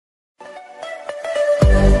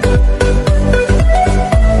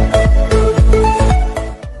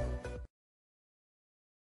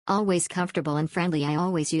Always comfortable and friendly. I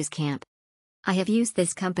always use Camp. I have used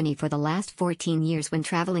this company for the last 14 years when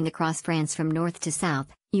traveling across France from north to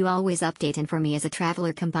south. You always update, and for me as a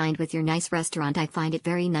traveler combined with your nice restaurant, I find it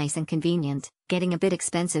very nice and convenient, getting a bit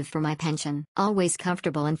expensive for my pension. Always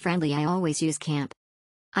comfortable and friendly. I always use Camp.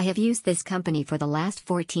 I have used this company for the last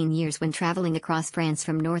 14 years when traveling across France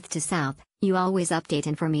from north to south. You always update,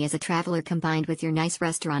 and for me as a traveler combined with your nice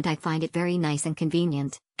restaurant, I find it very nice and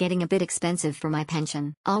convenient, getting a bit expensive for my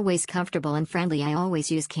pension. Always comfortable and friendly. I always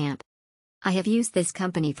use Camp. I have used this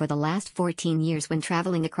company for the last 14 years when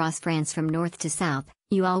traveling across France from north to south.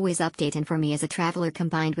 You always update, and for me as a traveler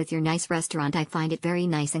combined with your nice restaurant, I find it very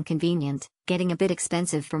nice and convenient, getting a bit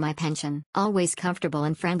expensive for my pension. Always comfortable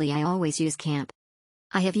and friendly. I always use Camp.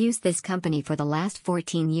 I have used this company for the last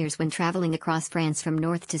 14 years when traveling across France from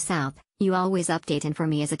north to south. You always update, and for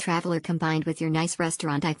me as a traveler combined with your nice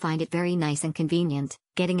restaurant, I find it very nice and convenient,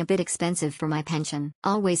 getting a bit expensive for my pension.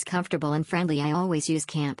 Always comfortable and friendly. I always use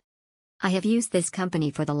Camp. I have used this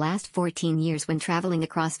company for the last 14 years when traveling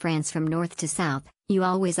across France from north to south. You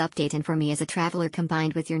always update, and for me as a traveler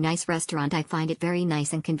combined with your nice restaurant, I find it very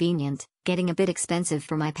nice and convenient, getting a bit expensive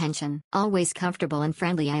for my pension. Always comfortable and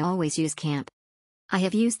friendly. I always use Camp. I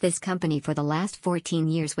have used this company for the last 14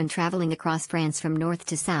 years when traveling across France from north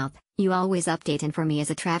to south. You always update, and for me as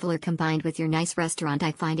a traveler combined with your nice restaurant,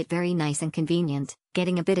 I find it very nice and convenient,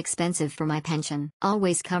 getting a bit expensive for my pension.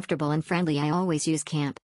 Always comfortable and friendly. I always use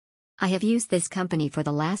Camp. I have used this company for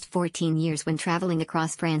the last 14 years when traveling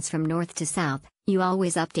across France from north to south. You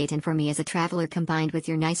always update, and for me as a traveler combined with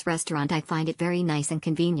your nice restaurant, I find it very nice and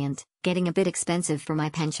convenient, getting a bit expensive for my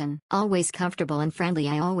pension. Always comfortable and friendly.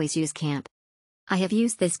 I always use Camp. I have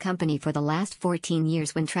used this company for the last 14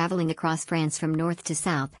 years when traveling across France from north to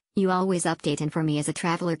south. You always update, and for me as a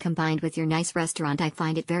traveler combined with your nice restaurant, I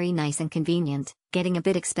find it very nice and convenient, getting a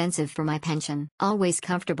bit expensive for my pension. Always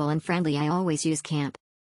comfortable and friendly. I always use Camp.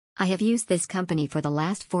 I have used this company for the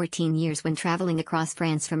last 14 years when traveling across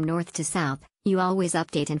France from north to south. You always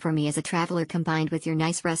update, and for me as a traveler combined with your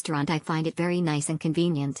nice restaurant, I find it very nice and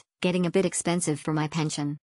convenient, getting a bit expensive for my pension.